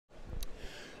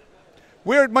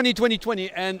We're at Money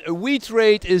 2020 and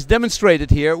WeTrade is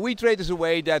demonstrated here. WeTrade is a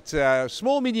way that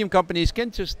small, medium companies can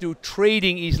just do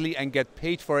trading easily and get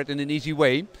paid for it in an easy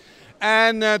way.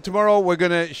 And tomorrow we're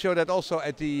going to show that also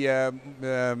at the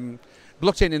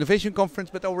Blockchain Innovation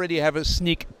Conference, but already have a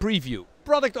sneak preview.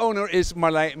 Product owner is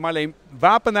Marleen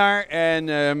Wapenaar.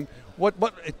 And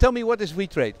tell me, what is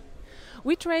WeTrade?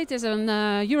 WeTrade is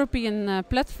a European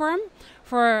platform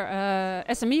for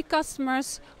SME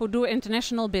customers who do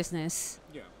international business.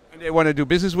 Yeah. And they want to do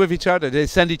business with each other, they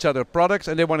send each other products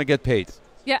and they want to get paid.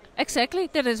 Yeah, exactly,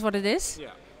 that is what it is. Yeah.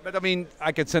 But I mean,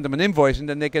 I can send them an invoice and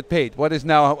then they get paid. What is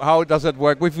now, how does that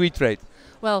work with WeTrade?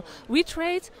 Well,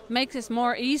 WeTrade makes it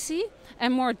more easy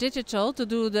and more digital to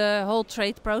do the whole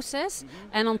trade process.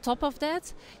 And on top of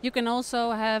that, you can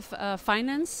also have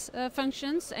finance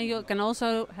functions, and you can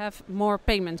also have more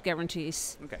payment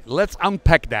guarantees. Okay, let's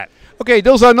unpack that. Okay,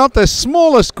 those are not the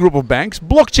smallest group of banks.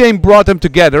 Blockchain brought them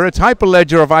together. It's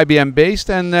Hyperledger of IBM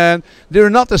based, and they're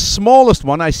not the smallest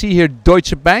one. I see here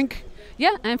Deutsche Bank.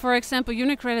 Yeah, and for example,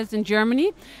 UniCredit in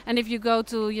Germany, and if you go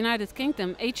to United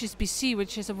Kingdom, HSBC,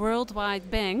 which is a worldwide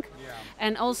bank,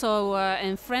 and also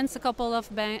in France a couple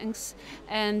of banks,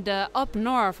 and up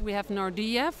north we have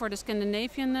Nordea for the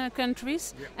Scandinavian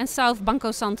countries, and south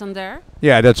Banco Santander.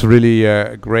 Yeah, that's really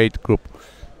a great group.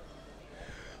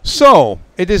 So,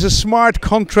 it is a smart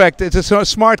contract, it's a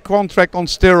smart contract on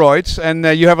steroids, and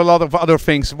you have a lot of other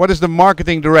things. What is the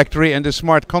marketing directory and the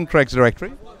smart contracts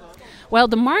directory? Well,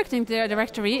 the marketing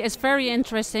directory is very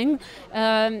interesting.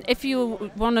 If you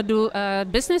want to do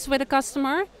business with a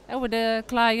customer, with a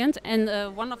client,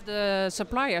 and one of the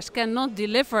suppliers cannot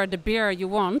deliver the beer you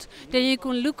want, then you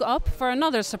can look up for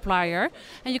another supplier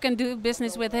and you can do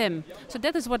business with him. So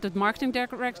that is what the marketing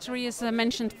directory is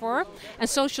mentioned for. And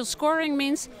social scoring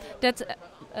means that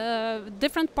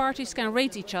different parties can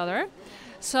rate each other.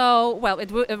 So, well,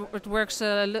 it works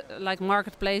like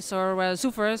Marketplace or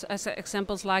Zoovers as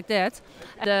examples like that.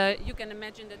 And, you can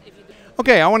imagine that if you do.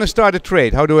 Okay, I want to start a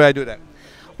trade. How do I do that?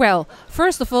 Well,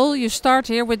 first of all, you start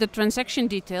here with the transaction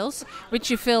details,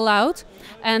 which you fill out.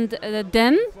 And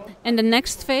then, in the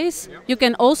next phase, you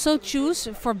can also choose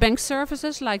for bank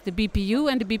services like the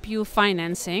BPU and the BPU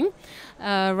financing,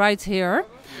 right here.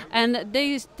 And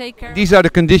they take care. These are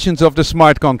the conditions of the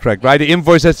smart contract, right? The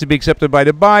invoice has to be accepted by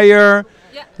the buyer.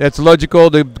 Yeah. That's logical.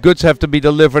 The goods have to be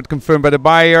delivered, confirmed by the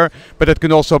buyer. But it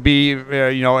can also be,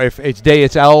 you know, if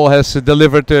DHL has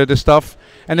delivered the stuff.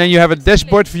 And then you have a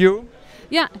dashboard view.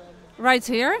 Yeah, right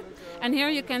here. And here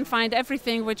you can find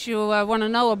everything which you want to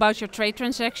know about your trade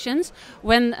transactions,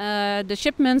 when the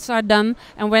shipments are done,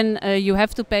 and when you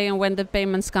have to pay and when the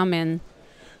payments come in.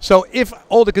 So if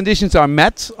all the conditions are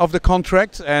met of the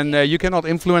contract and you cannot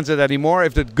influence it anymore,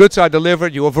 if the goods are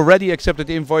delivered, you have already accepted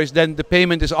the invoice, then the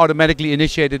payment is automatically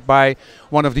initiated by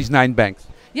one of these 9 banks.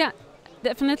 Yeah,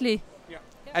 definitely. Yeah.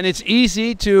 And it's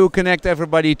easy to connect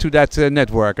everybody to that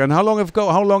network. And how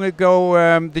long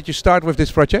ago did you start with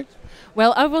this project?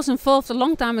 Well, I was involved a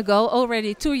long time ago,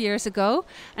 already 2 years ago.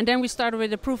 And then we started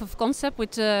with a proof of concept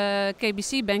with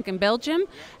KBC Bank in Belgium.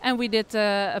 And we did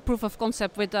a proof of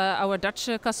concept with our Dutch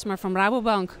customer from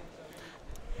Rabobank.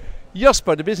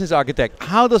 Jasper, the business architect,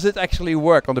 how does it actually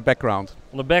work on the background?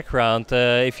 On the background,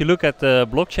 if you look at the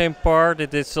blockchain part,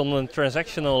 it is on a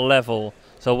transactional level.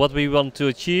 So what we want to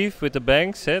achieve with the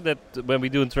banks, that when we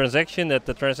do a transaction, that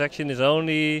the transaction is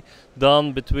only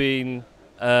done between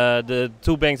the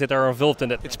 2 banks that are involved in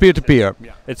that. It's peer-to-peer.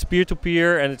 Yeah. It's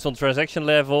peer-to-peer and it's on transaction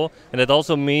level, and it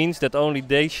also means that only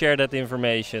they share that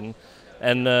information.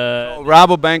 And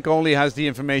Rabobank only has the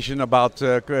information about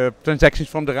transactions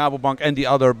from the Rabobank and the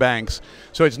other banks.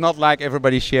 So it's not like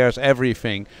everybody shares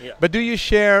everything. Yeah. But do you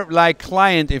share like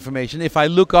client information? If I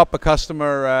look up a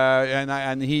customer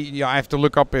I have to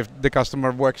look up if the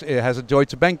customer has a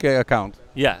Deutsche Bank account.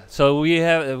 Yeah, so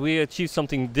we achieved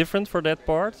something different for that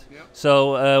part. Yeah.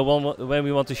 So when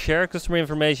we want to share customer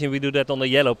information, we do that on the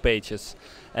yellow pages.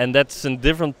 And that's a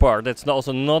different part. That's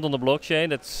also not on the blockchain.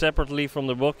 That's separately from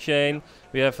the blockchain.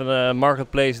 We have a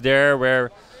marketplace there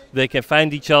where they can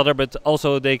find each other, but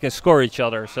also they can score each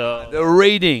other. So the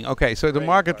rating. Okay, so the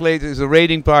marketplace is a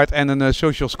rating part and then a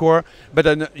social score. But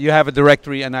then you have a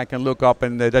directory, and I can look up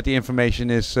and that the information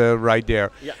is right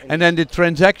there. Yeah, and then the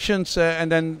transactions,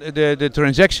 and then the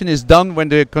transaction is done when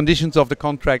the conditions of the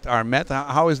contract are met.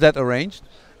 How is that arranged?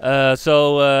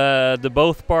 The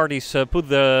both parties put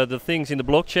the things in the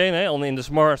blockchain, in the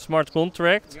smart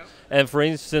contract. Yeah. And for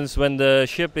instance, when the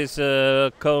ship is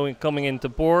coming into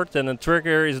port and a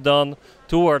trigger is done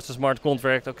towards the smart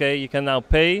contract, okay, you can now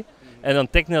pay. and then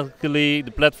technically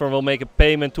the platform will make a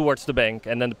payment towards the bank,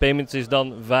 and then the payment is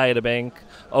done via the bank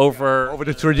over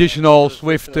the traditional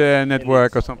SWIFT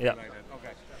network or something yeah. like that.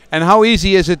 Okay. And how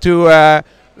easy is it to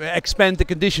expand the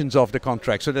conditions of the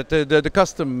contract so that the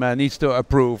custom needs to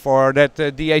approve, or that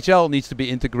DHL needs to be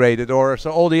integrated, or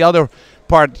so all the other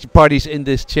parties in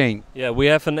this chain? Yeah, we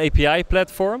have an API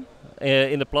platform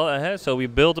in the so we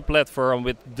built a platform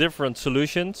with different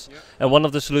solutions, and one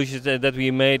of the solutions that we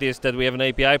made is that we have an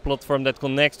API platform that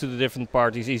connects to the different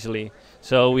parties easily,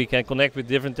 so we can connect with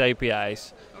different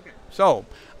APIs. Okay. So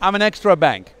I'm an extra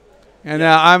bank, and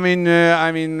I'm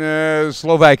in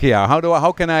Slovakia.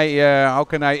 How can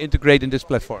I integrate in this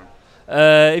platform?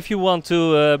 If you want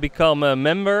to become a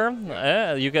member,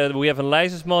 we have a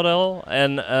license model,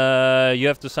 and you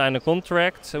have to sign a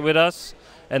contract with us.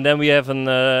 And then we have an.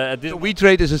 So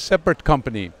WeTrade is a separate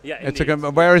company. Yeah, it's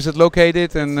where is it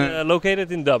located? And it's located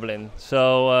in Dublin.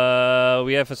 So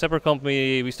we have a separate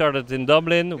company. We started in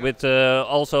Dublin with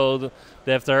also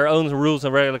they have their own rules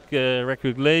and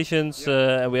regulations,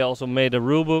 and we also made a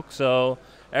rule book. So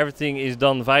everything is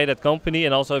done via that company.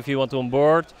 And also, if you want to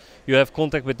onboard, you have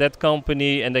contact with that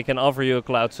company, and they can offer you a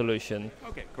cloud solution.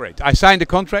 Okay, great. I signed the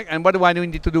contract, and what do I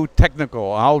need to do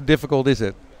technical? How difficult is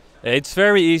it? It's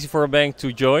very easy for a bank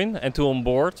to join and to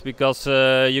onboard, because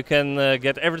you can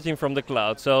get everything from the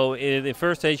cloud. So in the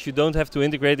first stage, you don't have to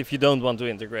integrate if you don't want to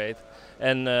integrate.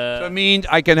 And so I mean,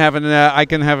 I can have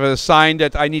a sign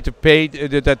that I need to pay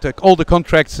that all the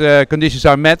contract conditions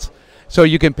are met. So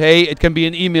you can pay. It can be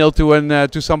an email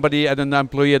to somebody at an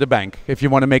employee at a bank, if you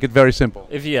want to make it very simple.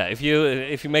 If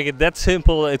you make it that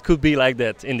simple, it could be like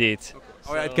that indeed. Okay.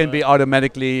 So it can be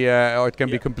automatically, or it can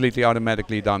be completely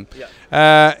automatically done.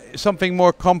 Yeah. Something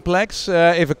more complex,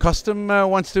 if a custom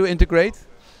wants to integrate?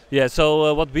 Yeah,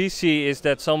 so what we see is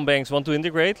that some banks want to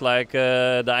integrate, like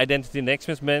the identity and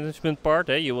access management part.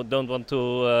 You don't want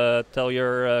to tell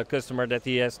your customer that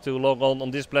he has to log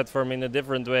on this platform in a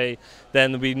different way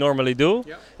than we normally do.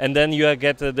 Yeah. And then you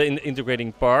get the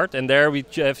integrating part, and there we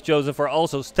have chosen for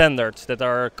also standards that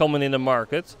are common in the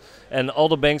market. And all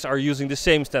the banks are using the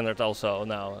same standard also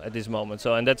now at this moment.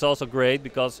 So, and that's also great,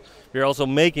 because we're also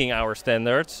making our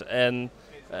standards, and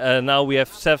now we have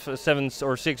 7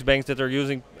 or 6 banks that are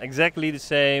using exactly the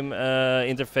same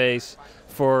interface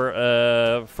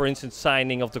for instance,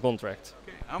 signing of the contract.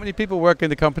 Okay. How many people work in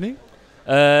the company?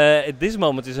 At this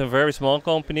moment, it's a very small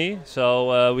company.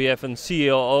 So we have a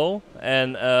COO,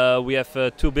 and we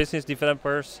have 2 business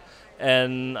developers,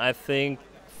 and I think.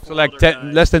 So like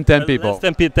less than 10 people? Less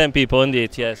than 10 people,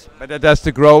 indeed, yes. But that has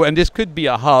to grow, and this could be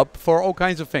a hub for all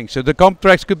kinds of things. So the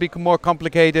contracts could be more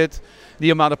complicated,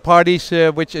 the amount of parties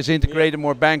which is integrated,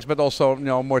 more banks, but also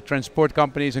more transport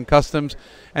companies and customs,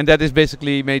 and that is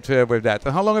basically made with that.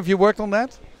 And how long have you worked on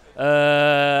that?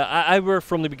 I work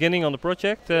from the beginning on the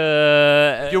project.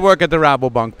 You work at the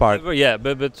Rabobank part? Yeah,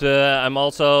 but I'm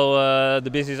also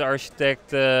the business architect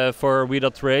for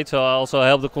We.Trade, so I also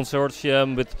help the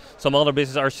consortium with some other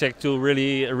business architects to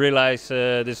really realize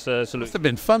this solution. It must have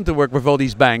been fun to work with all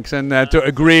these banks and to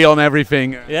agree on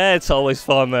everything. Yeah, it's always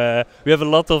fun. We have a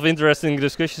lot of interesting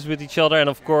discussions with each other, and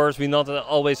of course we not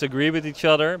always agree with each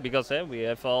other, because we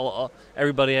have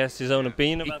everybody has his own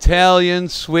opinion about Italian,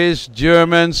 Swiss,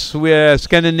 Germans,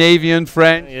 Scandinavian,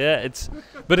 French. Yeah,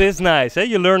 but it's nice.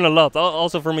 You learn a lot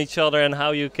also from each other, and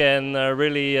how you can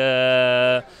really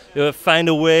find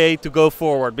a way to go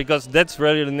forward, because that's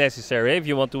really necessary. If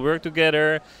you want to work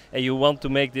together and you want to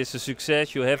make this a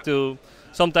success, you have to.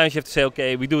 Sometimes you have to say,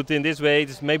 okay, we do it in this way.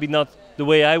 It's maybe not the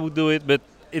way I would do it, but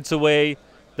it's a way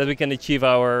that we can achieve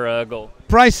our goal.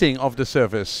 Pricing of the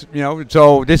service,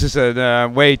 so this is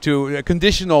a way to a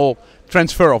conditional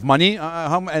transfer of money.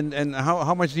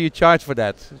 How much do you charge for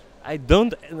that? I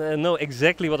don't know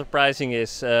exactly what the pricing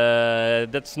is.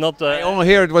 That's not. I only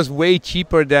hear it was way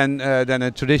cheaper than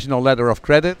a traditional letter of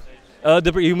credit.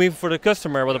 You mean for the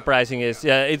customer what the pricing is?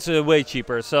 Yeah, it's way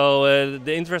cheaper. So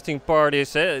the interesting part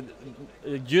is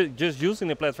just using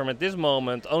the platform at this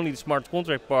moment. Only the smart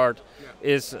contract part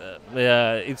is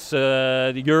it's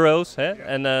the euros,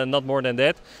 and not more than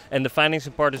that. And the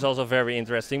financing part is also very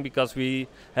interesting, because we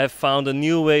have found a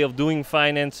new way of doing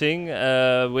financing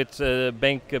with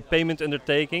bank payment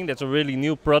undertaking. That's a really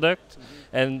new product,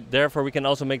 and therefore we can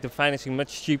also make the financing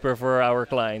much cheaper for our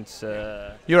clients.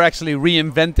 You're actually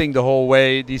reinventing the whole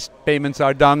way these payments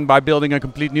are done by building a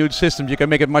complete new system. You can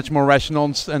make it much more rational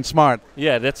and smart.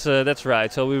 Yeah, that's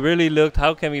right. So we really looked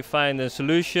how can we find a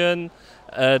solution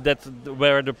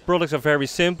where the products are very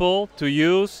simple to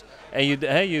use, and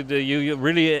you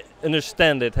really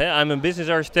understand it. I'm a business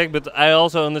architect, but I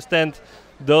also understand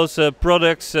those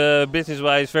products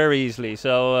business-wise very easily.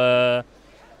 So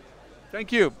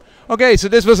Thank you. Okay, so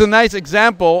this was a nice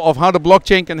example of how the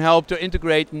blockchain can help to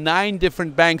integrate 9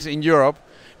 different banks in Europe,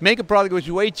 make a product which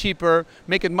is way cheaper,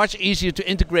 make it much easier to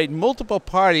integrate multiple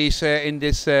parties in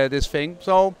this thing.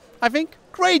 So I think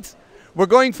great. We're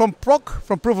going from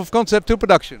proof of concept to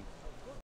production.